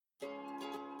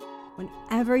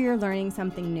Whenever you're learning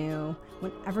something new,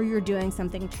 whenever you're doing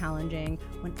something challenging,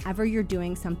 whenever you're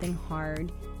doing something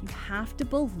hard, you have to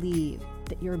believe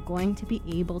that you're going to be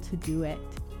able to do it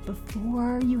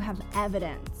before you have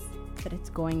evidence that it's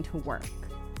going to work.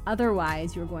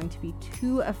 Otherwise, you're going to be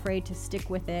too afraid to stick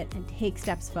with it and take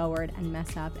steps forward and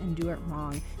mess up and do it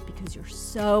wrong because you're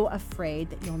so afraid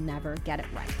that you'll never get it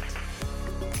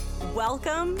right.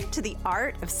 Welcome to The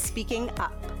Art of Speaking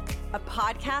Up, a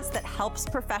podcast that helps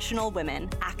professional women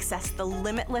access the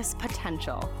limitless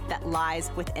potential that lies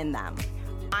within them.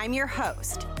 I'm your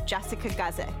host, Jessica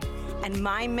Guzik, and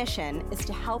my mission is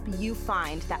to help you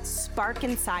find that spark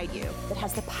inside you that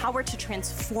has the power to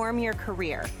transform your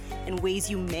career in ways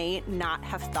you may not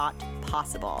have thought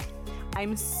possible.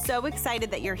 I'm so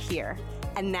excited that you're here.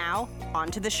 And now,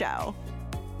 on to the show.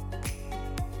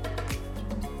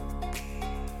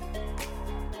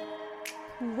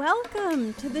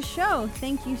 Welcome to the show.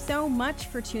 Thank you so much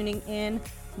for tuning in.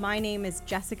 My name is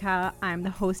Jessica. I'm the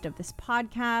host of this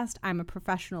podcast. I'm a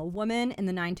professional woman in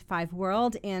the 9-to-5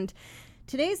 world, and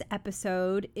today's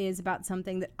episode is about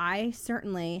something that I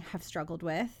certainly have struggled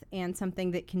with and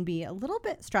something that can be a little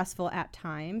bit stressful at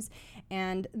times.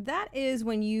 And that is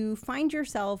when you find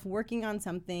yourself working on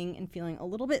something and feeling a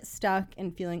little bit stuck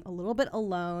and feeling a little bit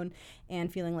alone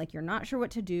and feeling like you're not sure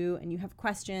what to do and you have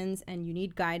questions and you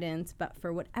need guidance. But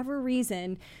for whatever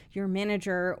reason, your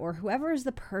manager or whoever is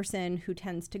the person who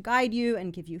tends to guide you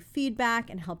and give you feedback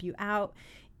and help you out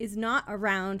is not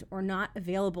around or not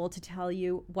available to tell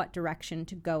you what direction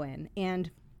to go in.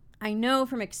 And I know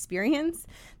from experience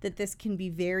that this can be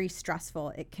very stressful.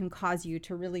 It can cause you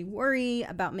to really worry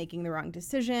about making the wrong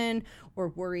decision or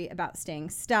worry about staying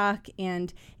stuck.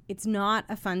 And it's not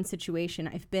a fun situation.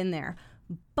 I've been there.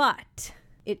 But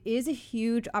it is a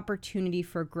huge opportunity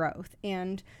for growth.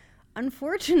 And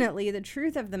unfortunately, the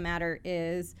truth of the matter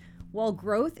is, while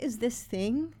growth is this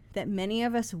thing that many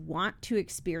of us want to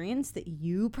experience, that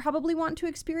you probably want to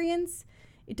experience,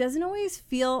 it doesn't always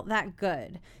feel that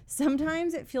good.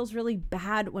 Sometimes it feels really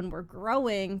bad when we're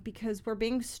growing because we're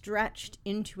being stretched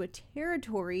into a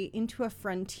territory, into a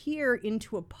frontier,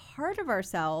 into a part of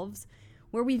ourselves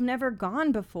where we've never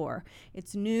gone before.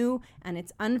 It's new and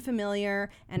it's unfamiliar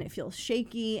and it feels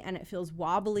shaky and it feels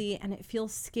wobbly and it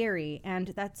feels scary. And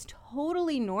that's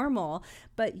totally normal,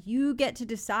 but you get to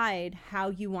decide how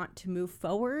you want to move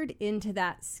forward into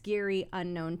that scary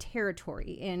unknown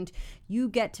territory. And you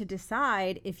get to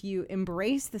decide if you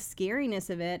embrace the scariness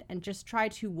of it and just try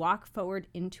to walk forward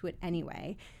into it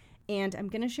anyway. And I'm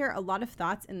going to share a lot of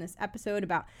thoughts in this episode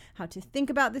about how to think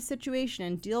about this situation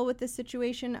and deal with this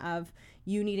situation of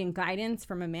you needing guidance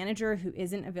from a manager who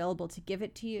isn't available to give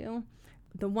it to you.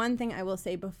 The one thing I will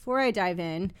say before I dive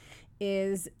in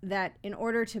is that in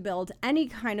order to build any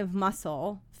kind of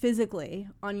muscle physically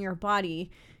on your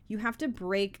body, you have to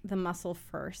break the muscle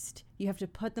first. You have to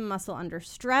put the muscle under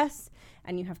stress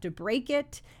and you have to break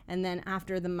it. And then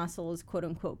after the muscle is quote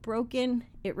unquote broken,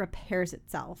 it repairs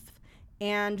itself.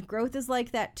 And growth is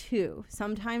like that too.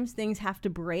 Sometimes things have to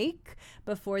break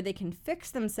before they can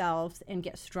fix themselves and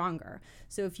get stronger.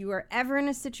 So if you are ever in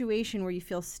a situation where you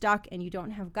feel stuck and you don't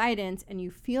have guidance and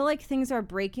you feel like things are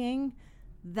breaking,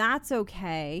 that's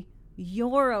okay.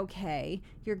 You're okay.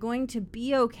 You're going to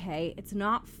be okay. It's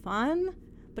not fun,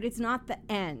 but it's not the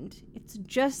end. It's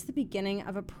just the beginning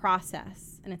of a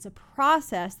process. And it's a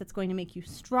process that's going to make you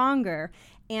stronger.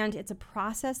 And it's a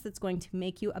process that's going to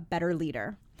make you a better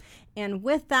leader. And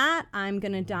with that, I'm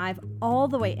going to dive all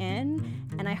the way in,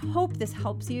 and I hope this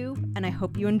helps you, and I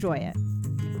hope you enjoy it.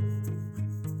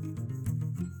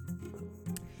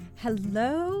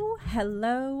 Hello,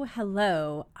 hello,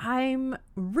 hello. I'm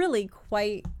really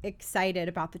quite excited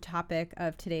about the topic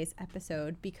of today's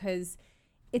episode because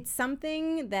it's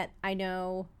something that I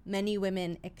know many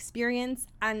women experience,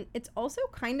 and it's also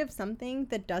kind of something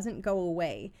that doesn't go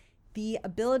away. The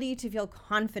ability to feel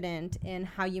confident in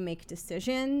how you make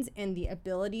decisions and the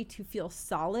ability to feel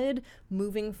solid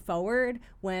moving forward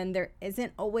when there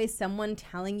isn't always someone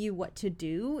telling you what to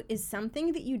do is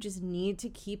something that you just need to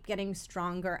keep getting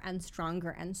stronger and stronger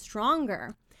and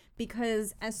stronger.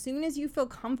 Because as soon as you feel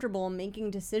comfortable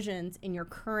making decisions in your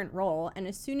current role, and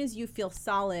as soon as you feel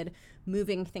solid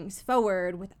moving things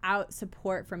forward without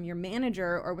support from your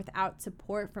manager or without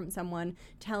support from someone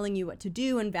telling you what to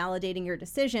do and validating your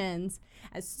decisions,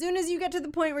 as soon as you get to the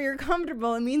point where you're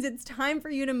comfortable, it means it's time for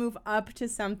you to move up to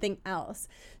something else.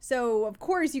 So of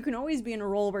course you can always be in a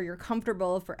role where you're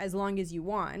comfortable for as long as you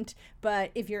want,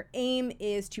 but if your aim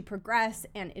is to progress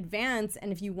and advance,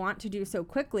 and if you want to do so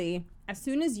quickly, as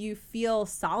soon as you feel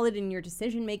solid in your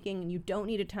decision making and you don't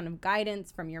need a ton of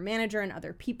guidance from your manager and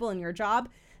other people in your job,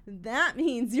 that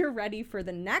means you're ready for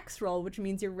the next role, which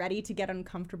means you're ready to get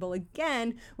uncomfortable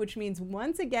again, which means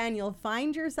once again, you'll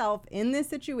find yourself in this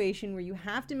situation where you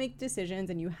have to make decisions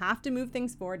and you have to move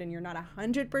things forward and you're not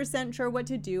 100% sure what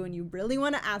to do and you really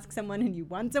want to ask someone and you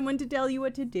want someone to tell you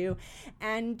what to do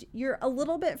and you're a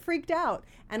little bit freaked out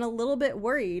and a little bit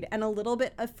worried and a little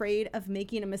bit afraid of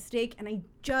making a mistake. And I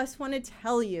just want to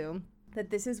tell you that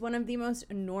this is one of the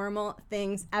most normal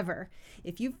things ever.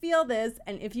 If you feel this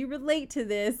and if you relate to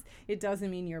this, it doesn't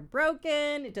mean you're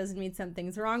broken. It doesn't mean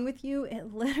something's wrong with you.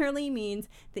 It literally means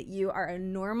that you are a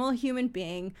normal human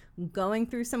being going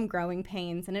through some growing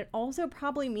pains. And it also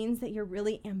probably means that you're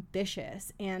really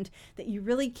ambitious and that you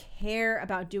really care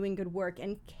about doing good work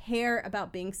and care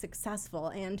about being successful.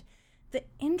 And the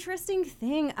interesting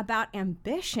thing about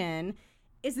ambition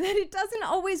is that it doesn't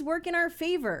always work in our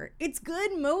favor. It's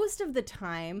good most of the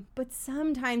time, but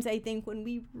sometimes I think when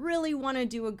we really want to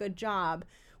do a good job,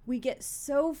 we get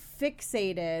so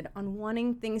fixated on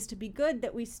wanting things to be good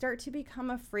that we start to become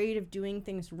afraid of doing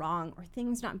things wrong or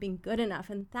things not being good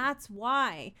enough. And that's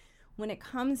why when it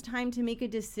comes time to make a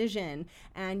decision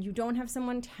and you don't have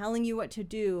someone telling you what to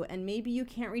do, and maybe you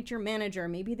can't reach your manager,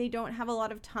 maybe they don't have a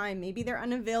lot of time, maybe they're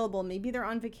unavailable, maybe they're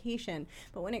on vacation,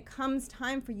 but when it comes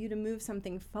time for you to move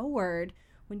something forward,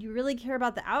 when you really care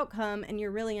about the outcome and you're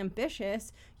really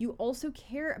ambitious, you also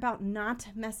care about not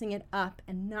messing it up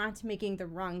and not making the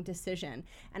wrong decision.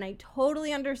 And I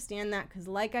totally understand that because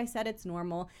like I said, it's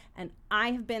normal and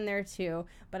I have been there too,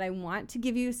 but I want to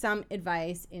give you some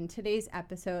advice in today's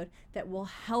episode that will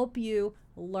help you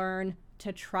learn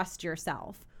to trust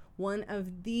yourself. One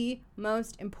of the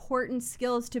most important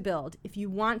skills to build if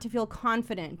you want to feel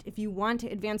confident, if you want to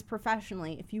advance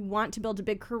professionally, if you want to build a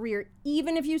big career,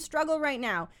 even if you struggle right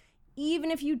now, even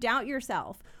if you doubt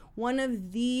yourself, one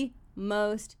of the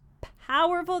most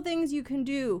powerful things you can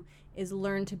do is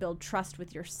learn to build trust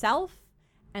with yourself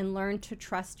and learn to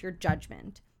trust your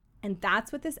judgment. And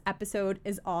that's what this episode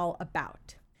is all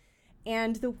about.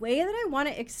 And the way that I want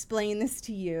to explain this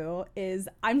to you is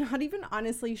I'm not even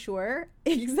honestly sure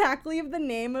exactly of the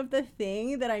name of the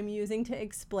thing that I'm using to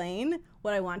explain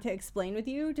what I want to explain with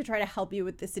you to try to help you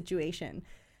with this situation.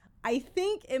 I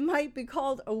think it might be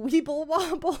called a Weeble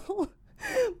Wobble,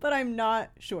 but I'm not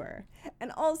sure.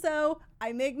 And also,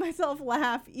 I make myself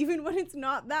laugh even when it's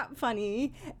not that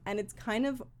funny, and it's kind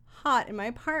of hot in my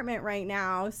apartment right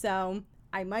now, so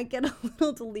I might get a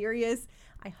little delirious.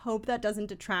 I hope that doesn't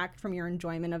detract from your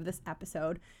enjoyment of this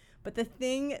episode. But the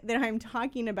thing that I'm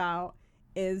talking about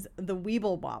is the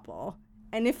Weeble Wobble.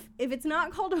 And if it's not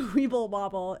called a Weeble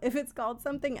Wobble, if it's called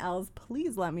something else,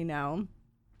 please let me know.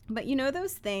 But you know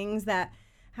those things that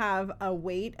have a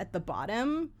weight at the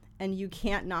bottom and you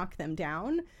can't knock them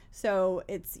down? So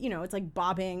it's, you know, it's like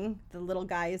bobbing. The little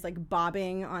guy is like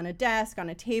bobbing on a desk, on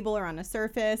a table, or on a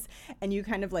surface, and you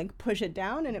kind of like push it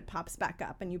down and it pops back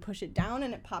up, and you push it down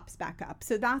and it pops back up.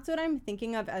 So that's what I'm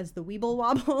thinking of as the Weeble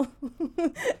Wobble.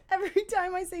 Every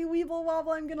time I say Weeble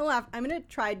Wobble, I'm gonna laugh. I'm gonna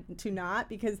try to not,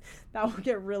 because that will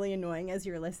get really annoying as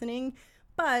you're listening.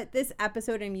 But this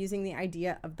episode, I'm using the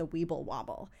idea of the Weeble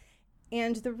Wobble.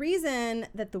 And the reason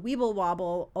that the Weeble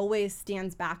Wobble always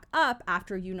stands back up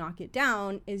after you knock it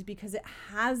down is because it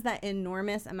has that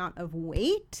enormous amount of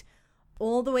weight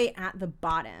all the way at the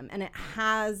bottom, and it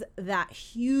has that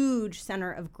huge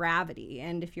center of gravity.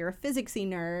 And if you're a physicsy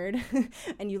nerd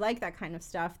and you like that kind of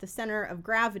stuff, the center of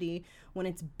gravity, when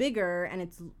it's bigger, and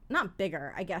it's not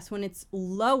bigger, I guess, when it's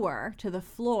lower to the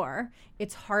floor,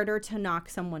 it's harder to knock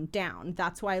someone down.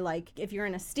 That's why, like, if you're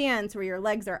in a stance where your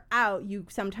legs are out, you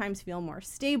sometimes feel more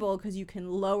stable because you can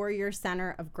lower your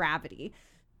center of gravity.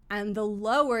 And the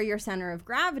lower your center of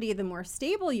gravity, the more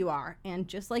stable you are. And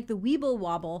just like the Weeble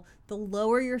Wobble, the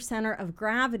lower your center of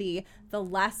gravity, the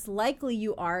less likely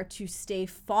you are to stay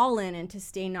fallen and to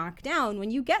stay knocked down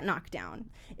when you get knocked down.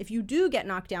 If you do get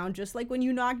knocked down, just like when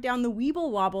you knock down the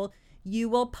Weeble Wobble, you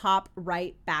will pop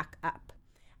right back up.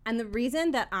 And the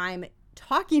reason that I'm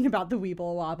talking about the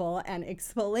Weeble Wobble and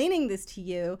explaining this to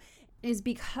you is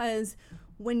because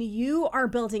when you are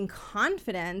building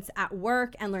confidence at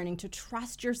work and learning to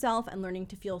trust yourself and learning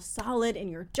to feel solid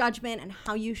in your judgment and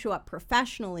how you show up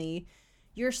professionally,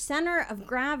 your center of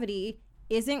gravity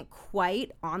isn't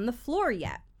quite on the floor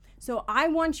yet. So I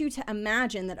want you to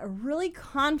imagine that a really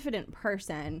confident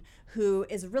person who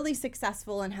is really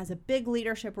successful and has a big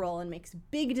leadership role and makes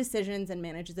big decisions and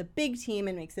manages a big team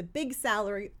and makes a big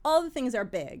salary, all the things are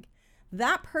big.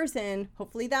 That person,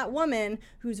 hopefully that woman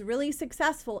who's really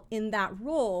successful in that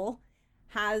role,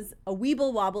 has a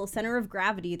Weeble Wobble center of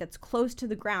gravity that's close to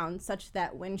the ground, such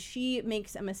that when she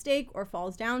makes a mistake or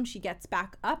falls down, she gets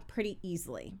back up pretty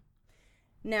easily.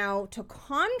 Now, to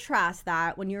contrast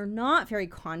that, when you're not very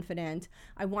confident,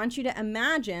 I want you to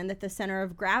imagine that the center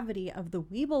of gravity of the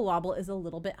Weeble Wobble is a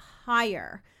little bit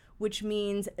higher, which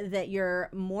means that you're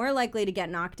more likely to get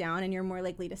knocked down and you're more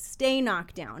likely to stay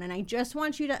knocked down. And I just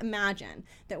want you to imagine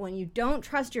that when you don't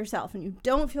trust yourself and you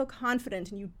don't feel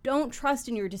confident and you don't trust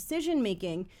in your decision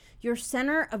making, your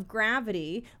center of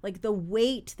gravity, like the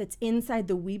weight that's inside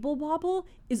the Weeble Wobble,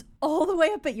 is all the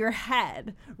way up at your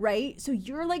head, right? So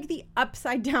you're like the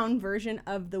upside down version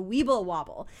of the Weeble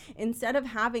Wobble. Instead of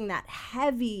having that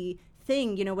heavy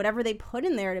thing, whatever they put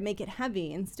in there to make it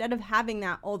heavy, instead of having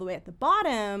that all the way at the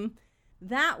bottom,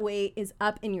 that weight is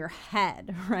up in your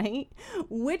head, right?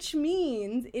 Which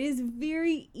means it is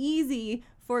very easy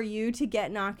for you to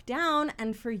get knocked down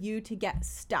and for you to get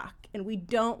stuck. And we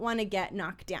don't want to get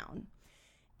knocked down.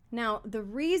 Now, the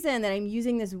reason that I'm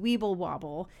using this Weeble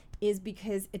Wobble is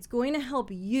because it's going to help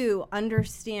you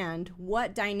understand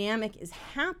what dynamic is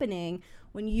happening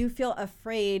when you feel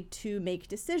afraid to make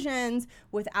decisions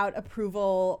without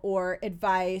approval or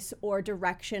advice or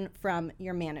direction from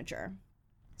your manager.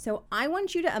 So I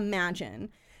want you to imagine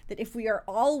that if we are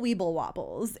all Weeble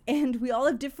Wobbles and we all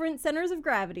have different centers of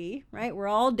gravity, right? We're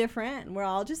all different and we're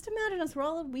all, just imagine us, we're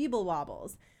all Weeble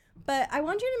Wobbles. But I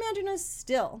want you to imagine us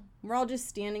still. We're all just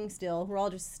standing still. We're all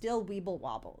just still Weeble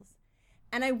Wobbles.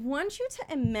 And I want you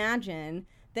to imagine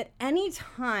that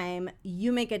anytime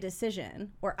you make a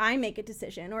decision, or I make a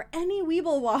decision, or any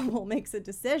Weeble Wobble makes a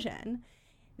decision,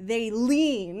 they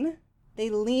lean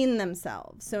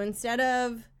themselves. So instead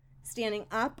of standing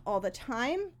up all the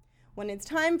time, when it's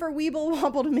time for Weeble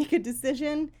Wobble to make a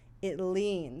decision, it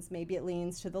leans. Maybe it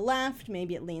leans to the left,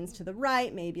 maybe it leans to the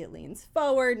right, maybe it leans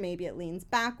forward, maybe it leans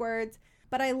backwards.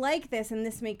 But I like this, and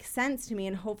this makes sense to me,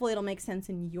 and hopefully it'll make sense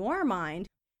in your mind.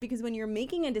 Because when you're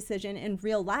making a decision in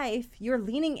real life, you're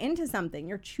leaning into something.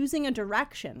 You're choosing a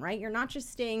direction, right? You're not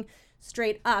just staying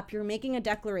straight up. You're making a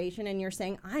declaration and you're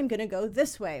saying, I'm going to go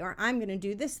this way, or I'm going to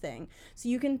do this thing. So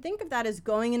you can think of that as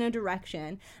going in a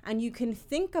direction, and you can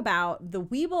think about the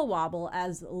Weeble Wobble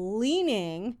as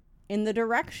leaning in the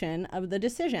direction of the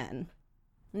decision.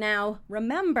 Now,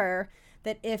 remember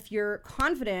that if you're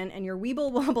confident and your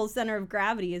Weeble Wobble center of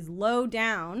gravity is low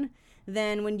down,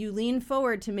 then when you lean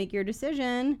forward to make your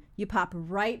decision, you pop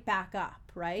right back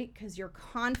up, right? Because you're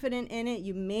confident in it,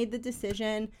 you made the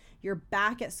decision, you're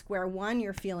back at square one,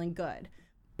 you're feeling good.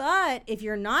 But if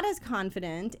you're not as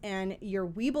confident and your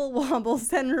Weeble Wobble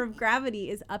center of gravity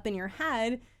is up in your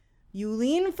head, you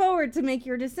lean forward to make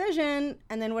your decision,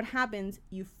 and then what happens?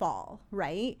 You fall,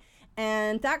 right?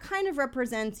 And that kind of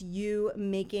represents you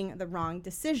making the wrong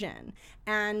decision.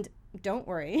 And don't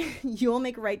worry, you'll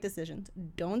make right decisions.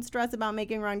 Don't stress about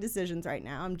making wrong decisions right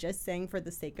now. I'm just saying, for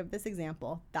the sake of this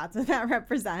example, that's what that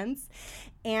represents.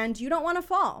 And you don't want to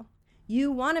fall.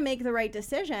 You want to make the right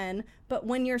decision, but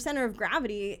when your center of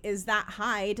gravity is that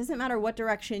high, it doesn't matter what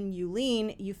direction you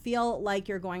lean, you feel like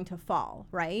you're going to fall,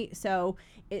 right? So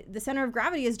the center of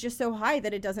gravity is just so high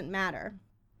that it doesn't matter.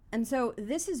 And so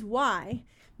this is why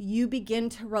you begin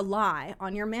to rely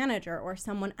on your manager or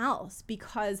someone else,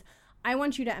 because I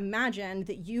want you to imagine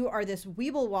that you are this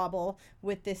Weeble Wobble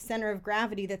with this center of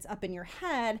gravity that's up in your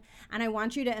head. And I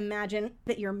want you to imagine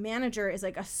that your manager is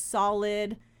like a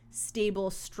solid,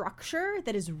 stable structure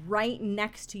that is right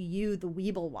next to you, the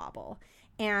Weeble Wobble.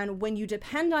 And when you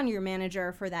depend on your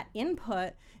manager for that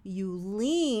input, you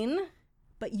lean,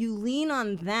 but you lean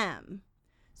on them.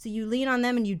 So you lean on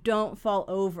them and you don't fall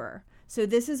over. So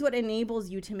this is what enables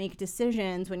you to make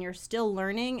decisions when you're still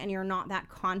learning and you're not that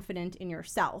confident in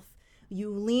yourself. You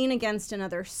lean against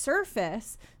another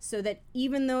surface so that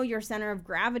even though your center of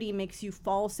gravity makes you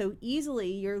fall so easily,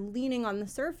 you're leaning on the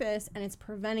surface and it's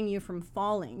preventing you from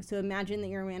falling. So imagine that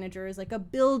your manager is like a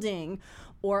building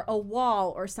or a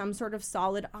wall or some sort of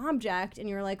solid object, and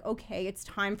you're like, okay, it's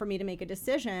time for me to make a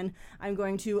decision. I'm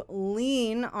going to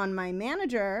lean on my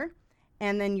manager,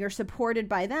 and then you're supported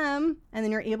by them, and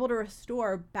then you're able to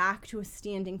restore back to a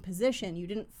standing position. You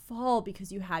didn't fall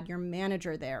because you had your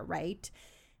manager there, right?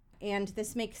 And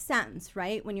this makes sense,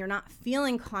 right? When you're not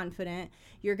feeling confident,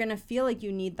 you're going to feel like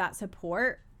you need that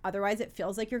support. Otherwise, it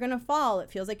feels like you're going to fall.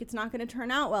 It feels like it's not going to turn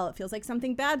out well. It feels like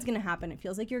something bad's going to happen. It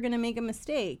feels like you're going to make a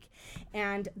mistake.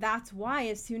 And that's why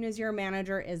as soon as your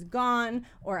manager is gone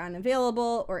or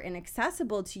unavailable or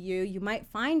inaccessible to you, you might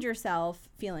find yourself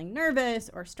feeling nervous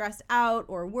or stressed out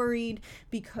or worried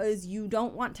because you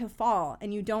don't want to fall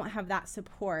and you don't have that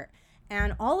support.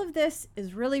 And all of this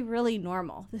is really, really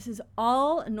normal. This is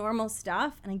all normal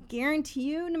stuff. And I guarantee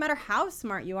you, no matter how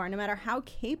smart you are, no matter how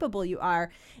capable you are,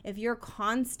 if you're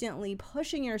constantly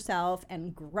pushing yourself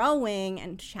and growing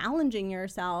and challenging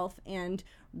yourself and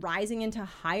rising into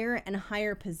higher and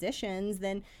higher positions,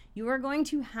 then you are going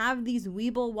to have these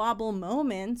weeble wobble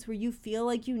moments where you feel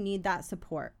like you need that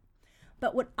support.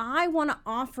 But what I want to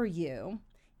offer you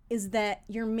is that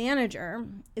your manager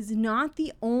is not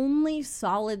the only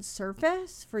solid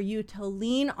surface for you to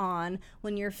lean on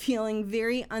when you're feeling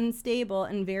very unstable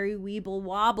and very weeble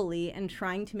wobbly and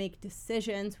trying to make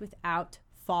decisions without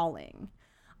falling.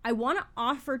 I want to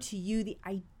offer to you the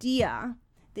idea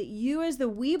that you as the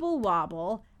weeble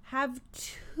wobble have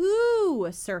two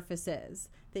surfaces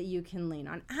that you can lean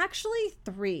on. Actually,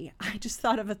 three. I just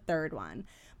thought of a third one.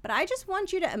 But I just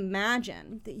want you to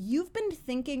imagine that you've been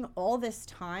thinking all this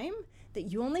time that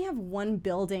you only have one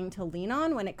building to lean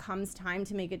on when it comes time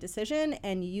to make a decision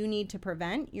and you need to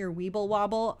prevent your weeble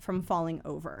wobble from falling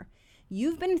over.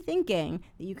 You've been thinking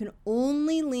that you can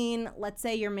only lean, let's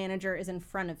say your manager is in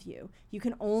front of you. You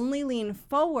can only lean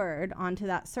forward onto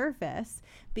that surface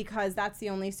because that's the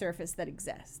only surface that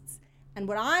exists. And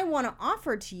what I want to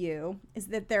offer to you is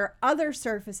that there are other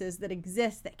surfaces that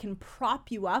exist that can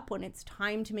prop you up when it's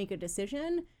time to make a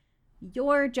decision.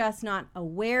 You're just not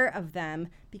aware of them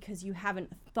because you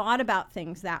haven't thought about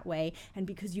things that way and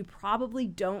because you probably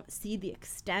don't see the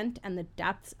extent and the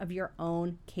depths of your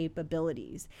own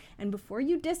capabilities. And before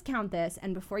you discount this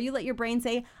and before you let your brain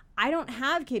say, I don't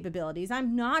have capabilities,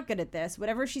 I'm not good at this,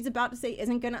 whatever she's about to say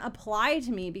isn't going to apply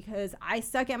to me because I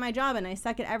suck at my job and I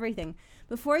suck at everything.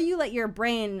 Before you let your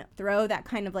brain throw that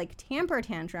kind of like temper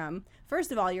tantrum,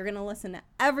 first of all, you're going to listen to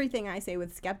everything I say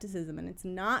with skepticism and it's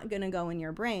not going to go in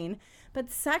your brain. But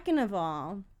second of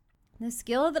all, the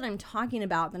skill that I'm talking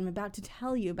about, that I'm about to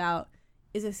tell you about,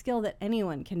 is a skill that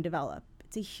anyone can develop.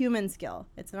 It's a human skill.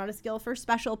 It's not a skill for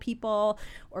special people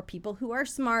or people who are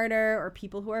smarter or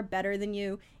people who are better than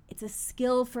you. It's a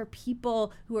skill for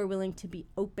people who are willing to be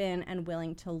open and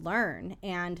willing to learn.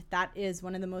 And that is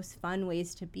one of the most fun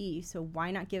ways to be. So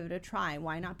why not give it a try?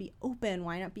 Why not be open?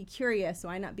 Why not be curious?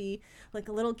 Why not be like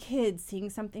a little kid seeing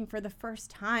something for the first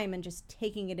time and just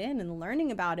taking it in and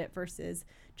learning about it versus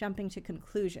jumping to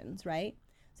conclusions, right?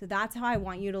 So that's how I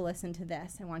want you to listen to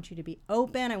this. I want you to be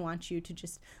open. I want you to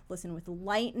just listen with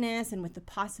lightness and with the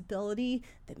possibility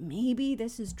that maybe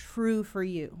this is true for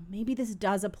you. Maybe this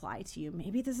does apply to you.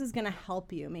 Maybe this is going to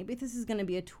help you. Maybe this is going to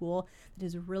be a tool that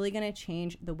is really going to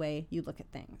change the way you look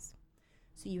at things.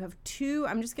 So you have two,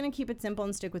 I'm just going to keep it simple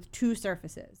and stick with two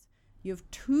surfaces. You have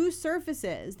two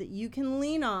surfaces that you can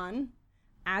lean on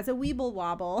as a weeble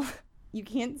wobble. You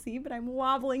can't see, but I'm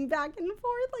wobbling back and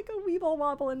forth like a weeble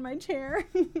wobble in my chair.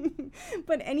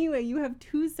 But anyway, you have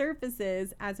two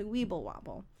surfaces as a weeble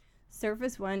wobble.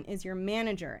 Surface one is your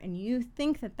manager, and you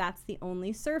think that that's the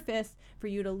only surface for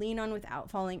you to lean on without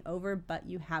falling over, but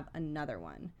you have another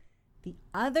one. The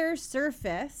other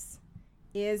surface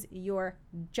is your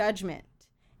judgment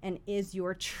and is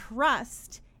your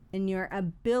trust in your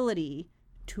ability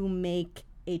to make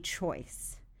a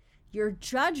choice. Your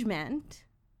judgment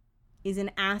is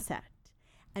an asset.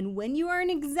 And when you are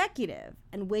an executive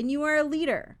and when you are a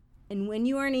leader and when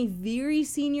you are in a very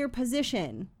senior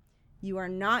position, you are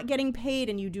not getting paid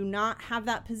and you do not have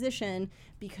that position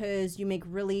because you make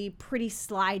really pretty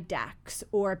slide decks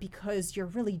or because you're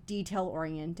really detail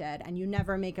oriented and you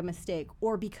never make a mistake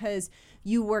or because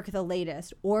you work the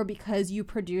latest or because you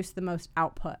produce the most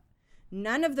output.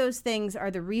 None of those things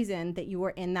are the reason that you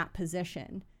are in that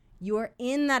position. You are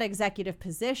in that executive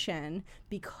position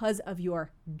because of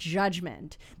your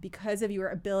judgment, because of your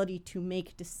ability to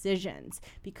make decisions,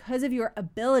 because of your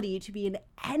ability to be in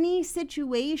any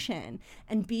situation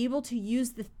and be able to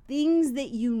use the things that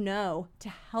you know to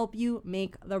help you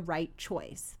make the right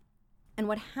choice. And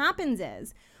what happens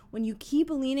is when you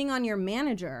keep leaning on your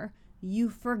manager,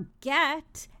 you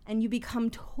forget and you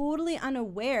become totally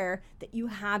unaware that you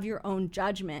have your own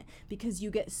judgment because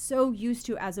you get so used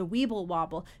to, as a weeble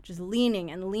wobble, just leaning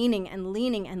and leaning and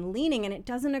leaning and leaning, and it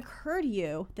doesn't occur to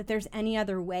you that there's any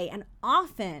other way. And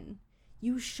often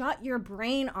you shut your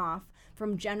brain off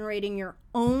from generating your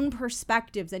own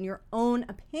perspectives and your own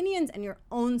opinions and your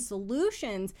own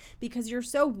solutions because you're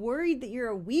so worried that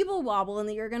you're a weeble wobble and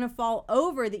that you're going to fall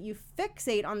over that you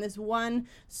fixate on this one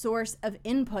source of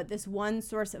input, this one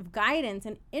source of guidance.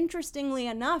 And interestingly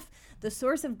enough, the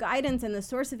source of guidance and the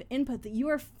source of input that you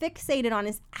are fixated on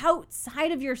is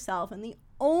outside of yourself, and the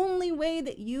only way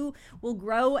that you will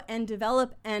grow and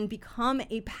develop and become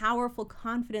a powerful,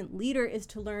 confident leader is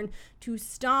to learn to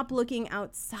stop looking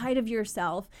outside of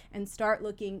yourself and start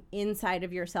looking inside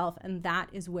of yourself. And that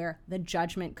is where the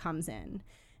judgment comes in.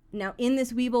 Now, in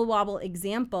this weeble wobble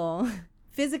example,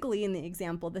 physically in the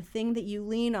example, the thing that you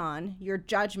lean on, your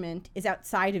judgment, is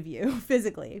outside of you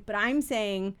physically. But I'm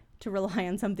saying to rely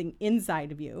on something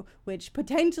inside of you, which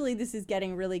potentially this is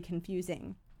getting really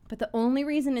confusing. But the only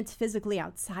reason it's physically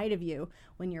outside of you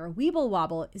when you're a Weeble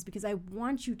Wobble is because I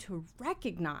want you to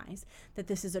recognize that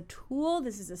this is a tool,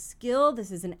 this is a skill,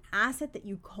 this is an asset that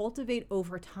you cultivate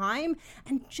over time.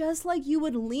 And just like you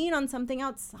would lean on something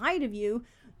outside of you,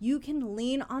 you can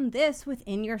lean on this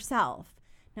within yourself.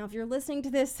 Now, if you're listening to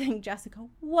this saying, Jessica,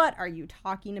 what are you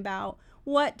talking about?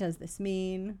 What does this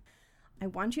mean? I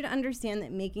want you to understand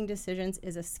that making decisions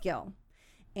is a skill.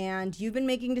 And you've been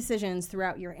making decisions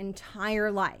throughout your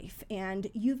entire life. And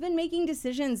you've been making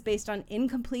decisions based on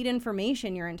incomplete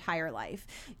information your entire life.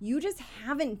 You just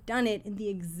haven't done it in the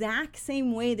exact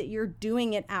same way that you're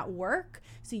doing it at work.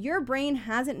 So your brain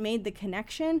hasn't made the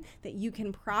connection that you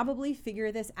can probably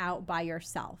figure this out by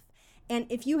yourself. And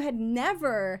if you had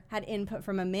never had input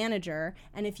from a manager,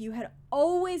 and if you had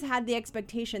always had the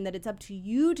expectation that it's up to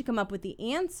you to come up with the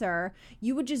answer,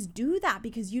 you would just do that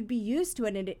because you'd be used to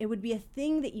it and it would be a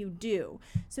thing that you do.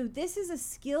 So this is a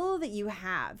skill that you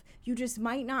have. You just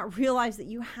might not realize that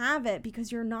you have it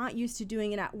because you're not used to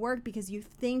doing it at work, because you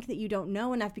think that you don't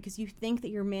know enough, because you think that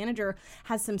your manager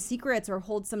has some secrets or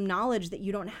holds some knowledge that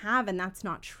you don't have, and that's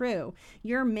not true.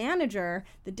 Your manager,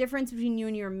 the difference between you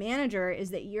and your manager is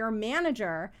that your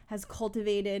manager has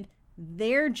cultivated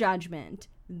their judgment,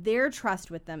 their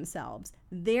trust with themselves,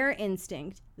 their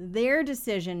instinct, their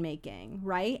decision making,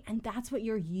 right? And that's what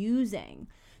you're using.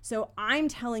 So I'm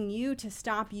telling you to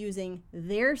stop using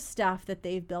their stuff that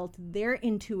they've built, their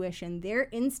intuition, their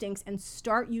instincts, and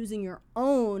start using your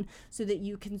own so that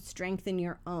you can strengthen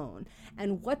your own.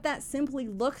 And what that simply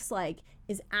looks like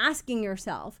is asking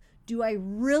yourself, do I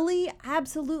really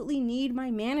absolutely need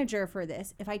my manager for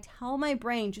this? If I tell my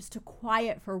brain just to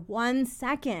quiet for 1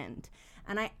 second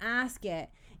and I ask it,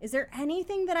 is there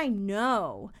anything that I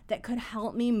know that could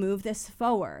help me move this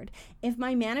forward? If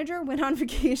my manager went on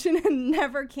vacation and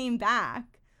never came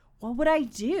back, what would I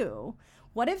do?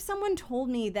 What if someone told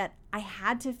me that I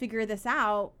had to figure this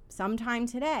out sometime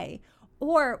today?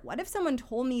 Or what if someone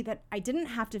told me that I didn't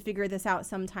have to figure this out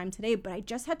sometime today, but I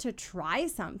just had to try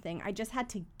something? I just had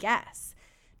to guess.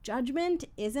 Judgment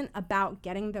isn't about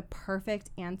getting the perfect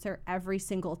answer every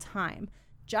single time.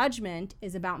 Judgment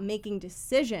is about making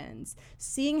decisions,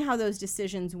 seeing how those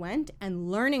decisions went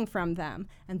and learning from them.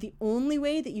 And the only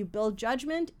way that you build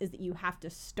judgment is that you have to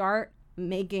start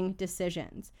making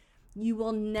decisions. You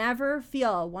will never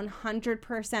feel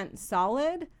 100%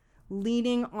 solid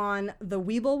leaning on the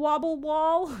Weeble Wobble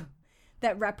wall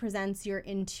that represents your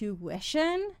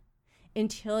intuition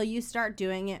until you start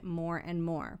doing it more and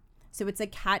more. So it's a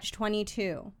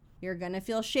catch-22. You're going to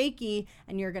feel shaky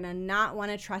and you're going to not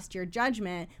want to trust your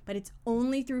judgment, but it's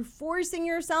only through forcing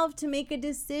yourself to make a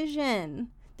decision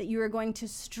that you are going to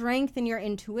strengthen your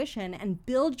intuition and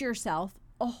build yourself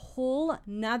a whole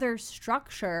nother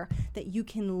structure that you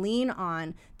can lean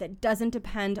on that doesn't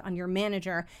depend on your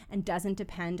manager and doesn't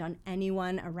depend on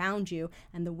anyone around you.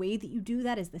 And the way that you do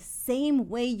that is the same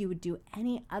way you would do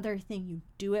any other thing. You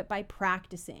do it by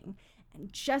practicing.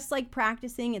 And just like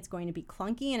practicing, it's going to be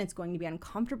clunky and it's going to be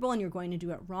uncomfortable and you're going to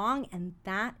do it wrong, and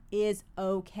that is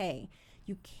okay.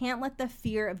 You can't let the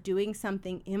fear of doing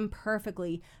something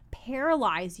imperfectly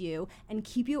paralyze you and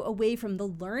keep you away from the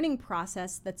learning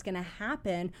process that's going to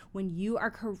happen when you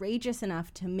are courageous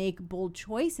enough to make bold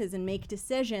choices and make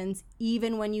decisions,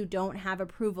 even when you don't have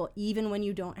approval, even when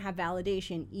you don't have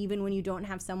validation, even when you don't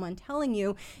have someone telling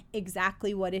you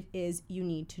exactly what it is you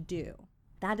need to do.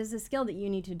 That is a skill that you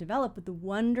need to develop. But the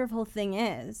wonderful thing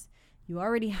is, you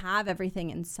already have everything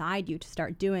inside you to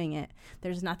start doing it.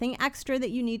 There's nothing extra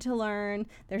that you need to learn.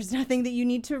 There's nothing that you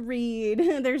need to read.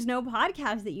 There's no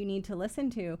podcast that you need to listen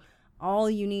to.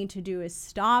 All you need to do is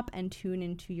stop and tune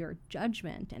into your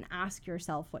judgment and ask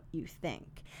yourself what you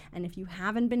think. And if you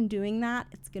haven't been doing that,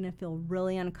 it's going to feel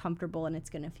really uncomfortable and it's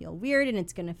going to feel weird and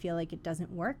it's going to feel like it doesn't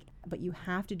work. But you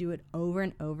have to do it over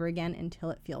and over again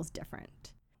until it feels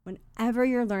different. Whenever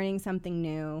you're learning something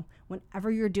new,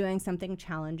 whenever you're doing something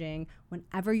challenging,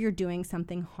 whenever you're doing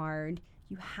something hard,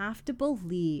 you have to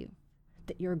believe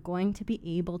that you're going to be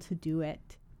able to do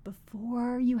it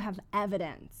before you have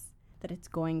evidence that it's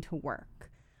going to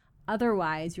work.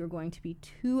 Otherwise, you're going to be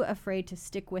too afraid to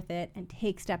stick with it and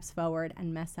take steps forward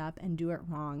and mess up and do it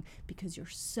wrong because you're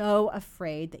so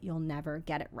afraid that you'll never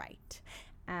get it right.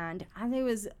 And as I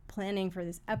was planning for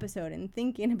this episode and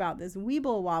thinking about this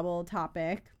Weeble Wobble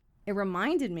topic, it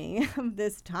reminded me of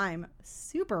this time,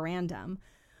 super random,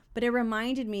 but it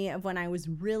reminded me of when I was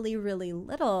really, really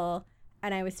little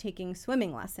and I was taking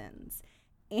swimming lessons.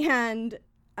 And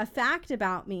a fact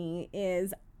about me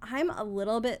is I'm a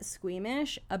little bit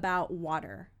squeamish about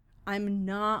water. I'm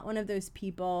not one of those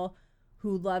people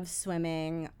who loves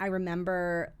swimming. I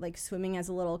remember like swimming as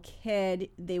a little kid,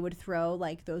 they would throw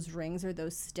like those rings or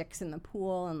those sticks in the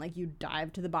pool, and like you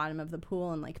dive to the bottom of the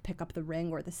pool and like pick up the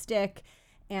ring or the stick.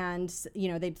 And,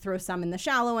 you know, they'd throw some in the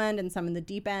shallow end and some in the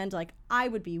deep end. Like, I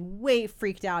would be way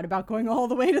freaked out about going all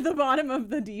the way to the bottom of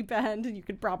the deep end. And you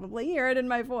could probably hear it in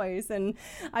my voice. And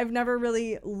I've never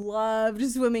really loved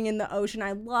swimming in the ocean.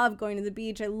 I love going to the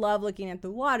beach. I love looking at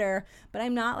the water. But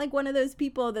I'm not like one of those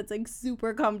people that's like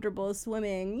super comfortable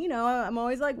swimming. You know, I'm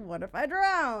always like, what if I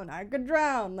drown? I could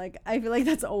drown. Like, I feel like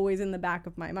that's always in the back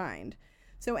of my mind.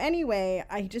 So anyway,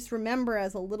 I just remember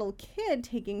as a little kid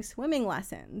taking swimming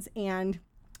lessons, and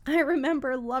I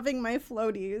remember loving my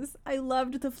floaties. I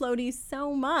loved the floaties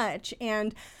so much,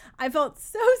 and I felt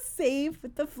so safe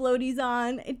with the floaties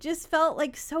on. It just felt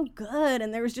like so good,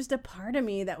 and there was just a part of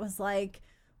me that was like,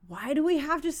 why do we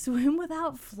have to swim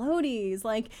without floaties?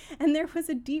 Like, and there was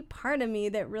a deep part of me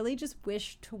that really just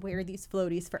wished to wear these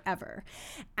floaties forever.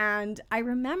 And I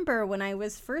remember when I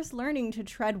was first learning to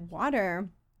tread water,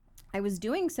 I was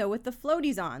doing so with the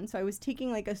floaties on. So I was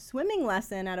taking like a swimming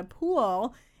lesson at a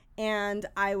pool, and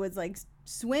I was like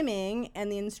swimming, and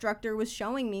the instructor was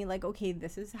showing me like, okay,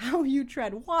 this is how you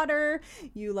tread water.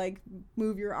 You like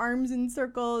move your arms in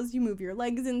circles, you move your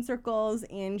legs in circles,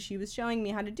 and she was showing me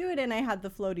how to do it, and I had the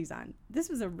floaties on. This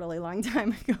was a really long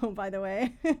time ago, by the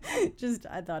way. Just,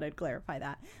 I thought I'd clarify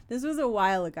that. This was a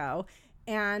while ago,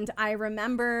 and I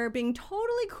remember being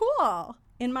totally cool.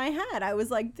 In my head, I was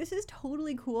like, this is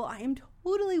totally cool. I am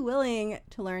totally willing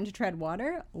to learn to tread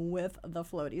water with the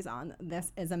floaties on.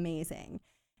 This is amazing.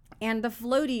 And the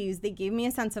floaties, they gave me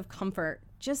a sense of comfort.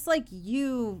 Just like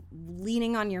you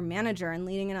leaning on your manager and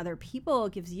leaning on other people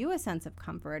gives you a sense of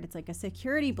comfort. It's like a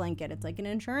security blanket. It's like an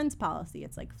insurance policy.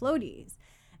 It's like floaties.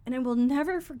 And I will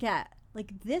never forget,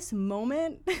 like, this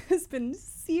moment has been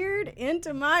seared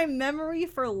into my memory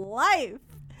for life.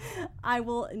 I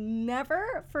will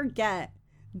never forget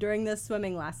during this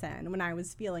swimming lesson when I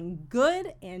was feeling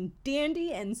good and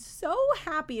dandy and so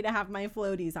happy to have my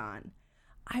floaties on.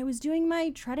 I was doing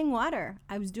my treading water.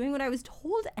 I was doing what I was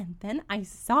told, and then I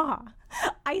saw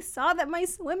that my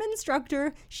swim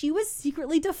instructor, she was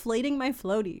secretly deflating my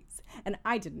floaties. And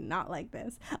I did not like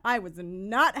this. I was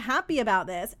not happy about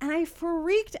this. And I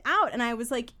freaked out. And I was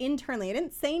like internally, I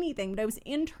didn't say anything, but I was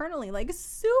internally like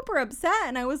super upset.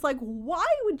 And I was like, why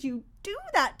would you do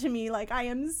that to me? Like, I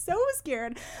am so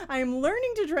scared. I am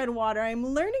learning to tread water. I'm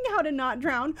learning how to not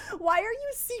drown. Why are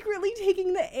you secretly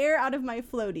taking the air out of my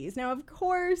floaties? Now, of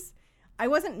course, I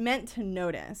wasn't meant to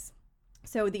notice.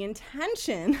 So the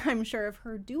intention, I'm sure, of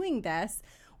her doing this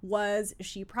was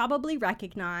she probably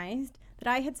recognized that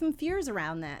I had some fears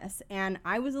around this, and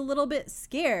I was a little bit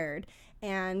scared,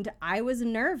 and I was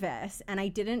nervous, and I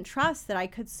didn't trust that I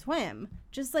could swim.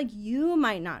 Just like you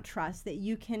might not trust that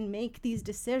you can make these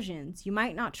decisions. You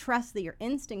might not trust that your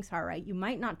instincts are right. You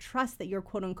might not trust that you're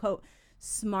quote unquote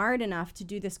smart enough to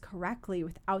do this correctly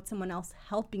without someone else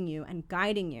helping you and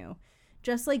guiding you.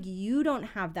 Just like you don't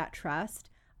have that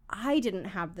trust, I didn't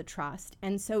have the trust.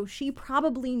 And so she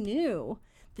probably knew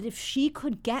that if she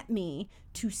could get me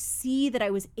to see that I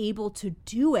was able to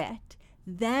do it,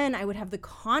 then I would have the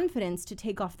confidence to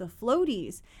take off the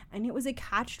floaties. And it was a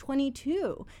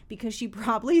catch-22 because she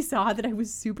probably saw that I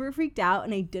was super freaked out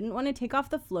and I didn't want to take off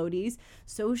the floaties.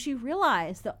 So she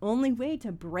realized the only way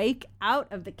to break out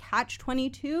of the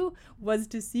catch-22 was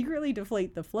to secretly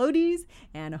deflate the floaties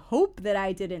and hope that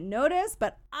I didn't notice.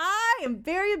 But I am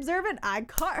very observant. I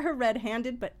caught her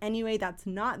red-handed. But anyway, that's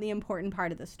not the important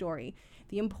part of the story.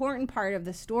 The important part of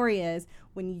the story is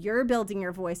when you're building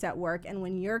your voice at work, and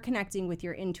when you're connecting with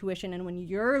your intuition, and when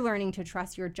you're learning to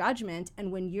trust your judgment,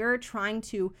 and when you're trying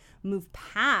to move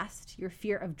past your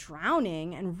fear of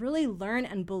drowning and really learn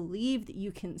and believe that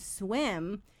you can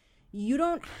swim, you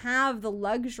don't have the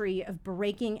luxury of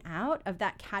breaking out of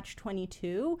that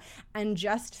catch-22 and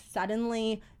just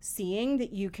suddenly seeing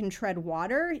that you can tread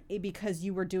water because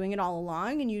you were doing it all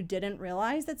along and you didn't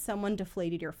realize that someone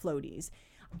deflated your floaties.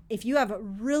 If you have a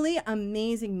really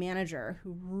amazing manager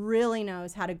who really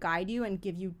knows how to guide you and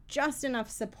give you just enough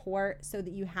support so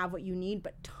that you have what you need,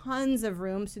 but tons of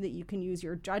room so that you can use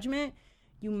your judgment,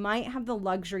 you might have the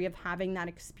luxury of having that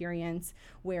experience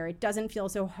where it doesn't feel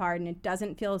so hard and it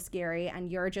doesn't feel scary,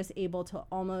 and you're just able to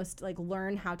almost like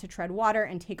learn how to tread water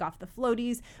and take off the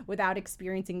floaties without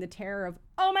experiencing the terror of,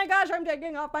 oh my gosh, I'm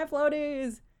taking off my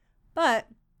floaties. But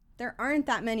there aren't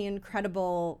that many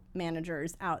incredible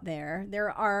managers out there.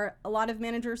 There are a lot of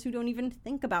managers who don't even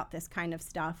think about this kind of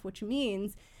stuff, which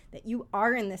means that you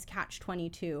are in this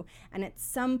catch-22. And at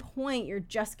some point, you're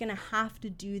just going to have to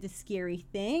do the scary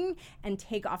thing and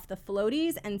take off the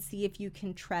floaties and see if you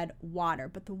can tread water.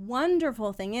 But the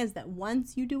wonderful thing is that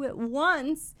once you do it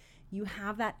once, you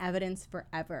have that evidence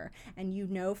forever, and you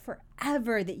know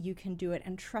forever that you can do it,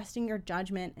 and trusting your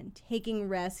judgment and taking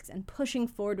risks and pushing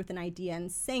forward with an idea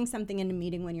and saying something in a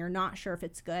meeting when you're not sure if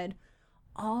it's good.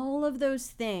 All of those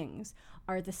things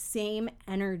are the same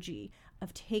energy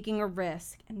of taking a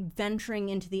risk and venturing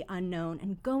into the unknown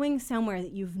and going somewhere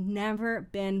that you've never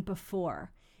been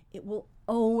before. It will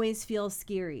always feel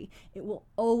scary. It will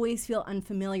always feel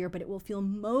unfamiliar, but it will feel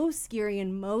most scary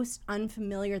and most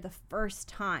unfamiliar the first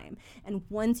time. And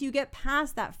once you get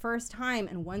past that first time,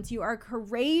 and once you are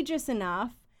courageous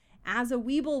enough as a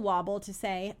weeble wobble to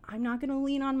say, I'm not going to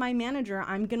lean on my manager,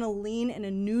 I'm going to lean in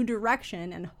a new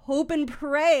direction and hope and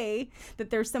pray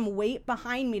that there's some weight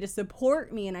behind me to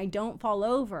support me and I don't fall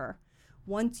over.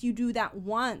 Once you do that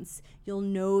once, you'll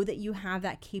know that you have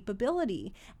that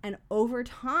capability. And over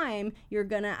time, you're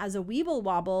gonna, as a weeble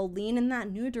wobble, lean in that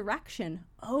new direction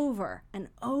over and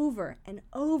over and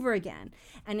over again.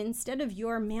 And instead of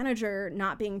your manager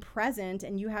not being present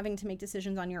and you having to make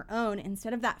decisions on your own,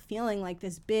 instead of that feeling like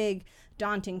this big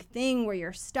daunting thing where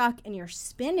you're stuck and you're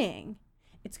spinning,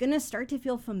 it's going to start to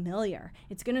feel familiar.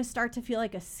 It's going to start to feel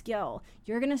like a skill.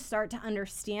 You're going to start to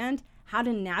understand how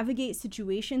to navigate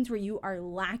situations where you are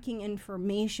lacking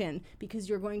information, because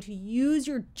you're going to use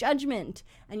your judgment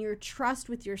and your trust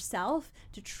with yourself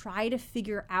to try to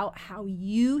figure out how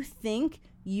you think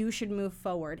you should move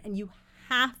forward. And you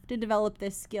have to develop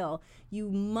this skill. You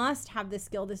must have this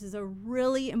skill. This is a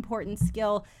really important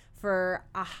skill for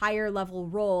a higher level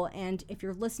role. And if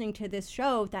you're listening to this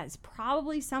show, that's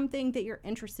probably something that you're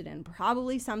interested in,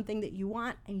 probably something that you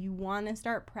want, and you want to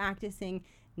start practicing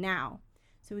now.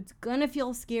 So it's gonna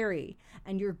feel scary,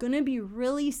 and you're gonna be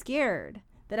really scared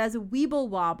that as a weeble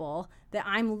wobble that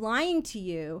I'm lying to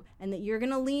you and that you're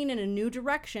gonna lean in a new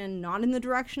direction, not in the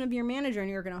direction of your manager, and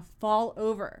you're gonna fall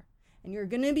over. And you're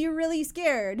gonna be really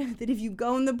scared that if you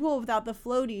go in the pool without the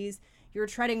floaties, your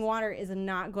treading water is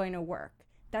not going to work.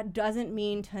 That doesn't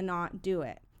mean to not do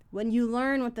it. When you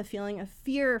learn what the feeling of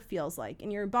fear feels like in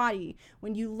your body,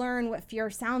 when you learn what fear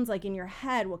sounds like in your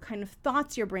head, what kind of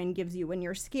thoughts your brain gives you when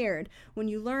you're scared, when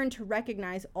you learn to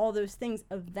recognize all those things,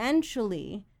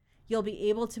 eventually you'll be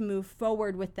able to move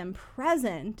forward with them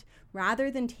present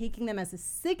rather than taking them as a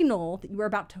signal that you are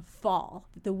about to fall,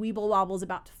 that the weeble wobble is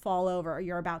about to fall over or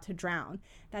you're about to drown.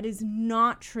 That is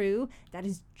not true. That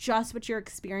is just what you're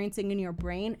experiencing in your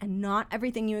brain, and not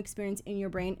everything you experience in your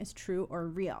brain is true or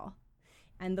real.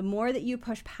 And the more that you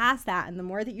push past that, and the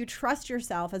more that you trust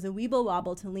yourself as a weeble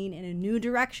wobble to lean in a new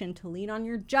direction, to lean on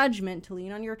your judgment, to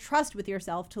lean on your trust with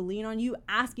yourself, to lean on you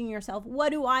asking yourself,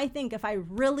 what do I think if I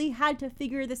really had to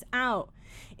figure this out?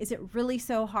 Is it really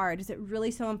so hard? Is it really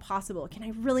so impossible? Can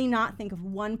I really not think of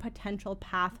one potential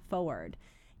path forward?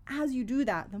 As you do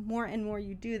that, the more and more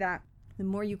you do that, the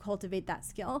more you cultivate that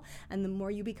skill, and the more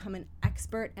you become an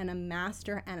expert and a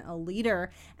master and a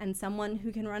leader and someone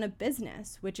who can run a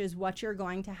business, which is what you're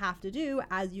going to have to do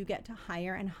as you get to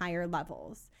higher and higher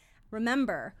levels.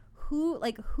 Remember,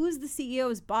 who's the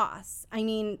CEO's boss? I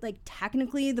mean,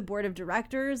 technically the board of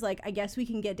directors, I guess we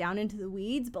can get down into the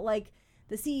weeds, but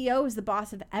the CEO is the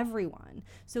boss of everyone.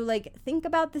 So think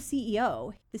about the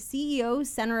CEO. The CEO's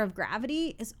center of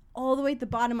gravity is all the way at the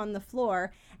bottom on the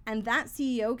floor, and that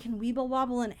CEO can weeble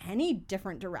wobble in any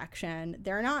different direction.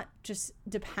 They're not just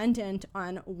dependent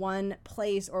on one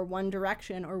place or one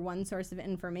direction or one source of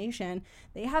information.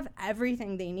 They have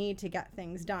everything they need to get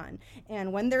things done.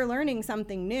 And when they're learning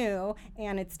something new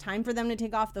and it's time for them to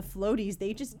take off the floaties,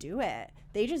 they just do it.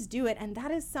 They just do it. And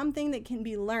that is something that can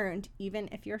be learned, even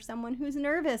if you're someone who's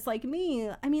nervous like me.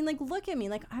 I mean, look at me.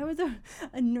 I was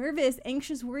a nervous,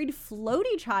 anxious, worried,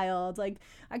 floaty child.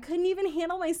 I couldn't even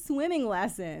handle my swimming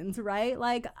lessons, right?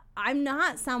 I'm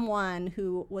not someone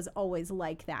who was always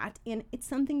like that. And it's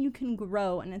something you can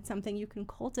grow, and it's something you can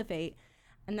cultivate.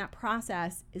 And that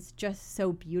process is just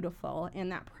so beautiful.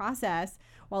 And that process,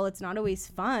 while it's not always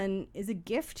fun, is a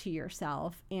gift to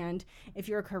yourself. And if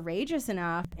you're courageous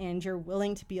enough and you're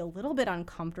willing to be a little bit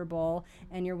uncomfortable,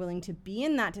 and you're willing to be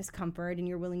in that discomfort, and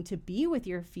you're willing to be with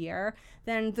your fear,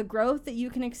 then the growth that you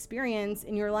can experience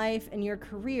in your life and your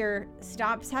career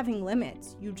stops having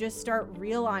limits. You just start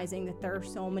realizing that there are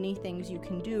so many things you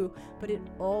can do, but it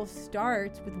all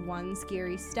starts with one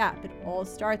scary step. It all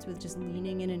starts with just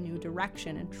leaning in a new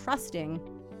direction and trusting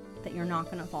that you're not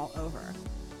going to fall over.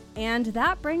 And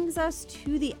that brings us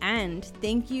to the end.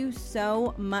 Thank you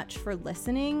so much for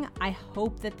listening. I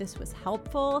hope that this was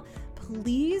helpful.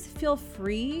 Please feel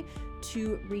free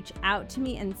to reach out to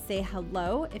me and say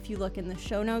hello. If you look in the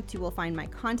show notes, you will find my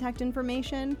contact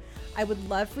information. I would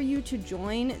love for you to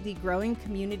join the growing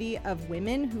community of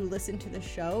women who listen to the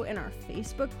show in our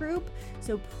Facebook group.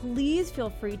 So please feel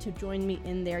free to join me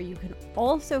in there. You can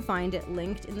also find it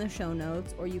linked in the show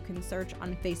notes, or you can search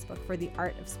on Facebook for The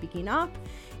Art of Speaking Up.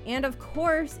 And of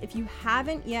course, if you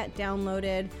haven't yet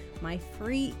downloaded my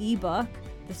free ebook,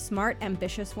 The Smart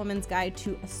Ambitious Woman's Guide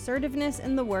to Assertiveness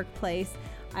in the Workplace,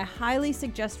 I highly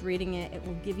suggest reading it. It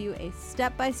will give you a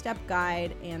step-by-step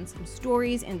guide and some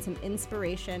stories and some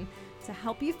inspiration to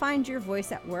help you find your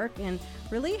voice at work and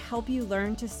really help you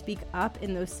learn to speak up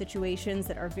in those situations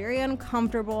that are very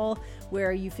uncomfortable,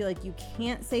 where you feel like you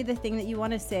can't say the thing that you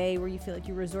want to say, where you feel like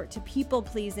you resort to people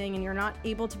pleasing and you're not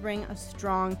able to bring a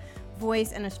strong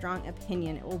voice and a strong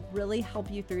opinion. It will really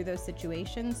help you through those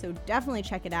situations, so definitely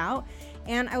check it out.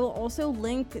 And I will also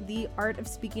link the Art of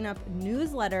Speaking Up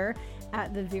newsletter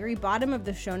at the very bottom of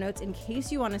the show notes in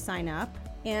case you want to sign up.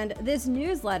 And this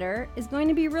newsletter is going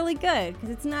to be really good because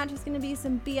it's not just going to be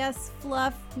some BS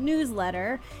fluff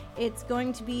newsletter. It's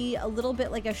going to be a little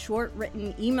bit like a short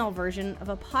written email version of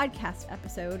a podcast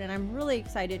episode, and I'm really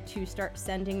excited to start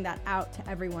sending that out to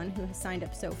everyone who has signed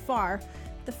up so far.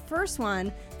 The first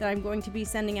one that I'm going to be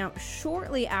sending out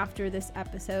shortly after this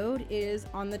episode is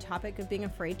on the topic of being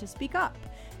afraid to speak up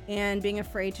and being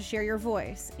afraid to share your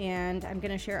voice. And I'm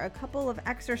going to share a couple of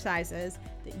exercises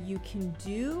that you can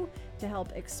do to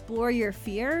help explore your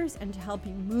fears and to help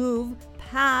you move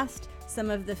past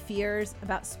some of the fears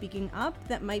about speaking up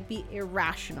that might be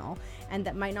irrational and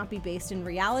that might not be based in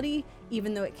reality,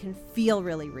 even though it can feel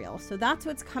really real. So that's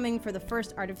what's coming for the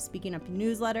first Art of Speaking Up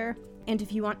newsletter. And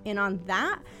if you want in on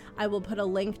that, I will put a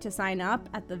link to sign up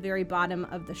at the very bottom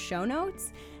of the show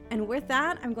notes. And with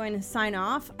that, I'm going to sign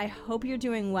off. I hope you're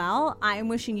doing well. I am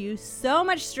wishing you so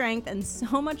much strength and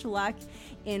so much luck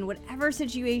in whatever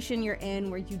situation you're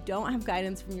in where you don't have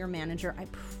guidance from your manager. I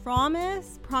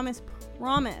promise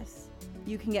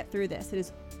you can get through this. It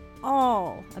is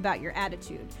all about your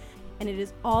attitude. And it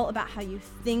is all about how you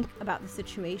think about the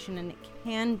situation, and it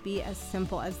can be as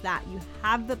simple as that. You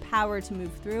have the power to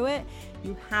move through it.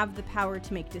 You have the power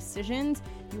to make decisions.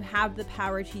 You have the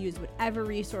power to use whatever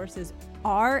resources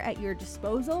are at your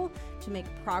disposal to make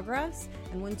progress.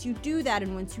 And once you do that,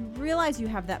 and once you realize you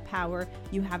have that power,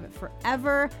 you have it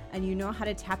forever, and you know how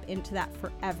to tap into that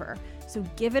forever. So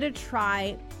give it a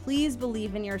try. Please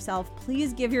believe in yourself.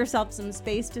 Please give yourself some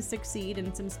space to succeed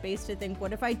and some space to think,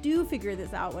 what if I do figure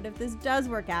this out? What if this does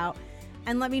work out?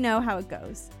 And let me know how it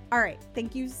goes. All right.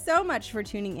 Thank you so much for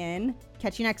tuning in.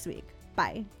 Catch you next week.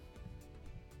 Bye.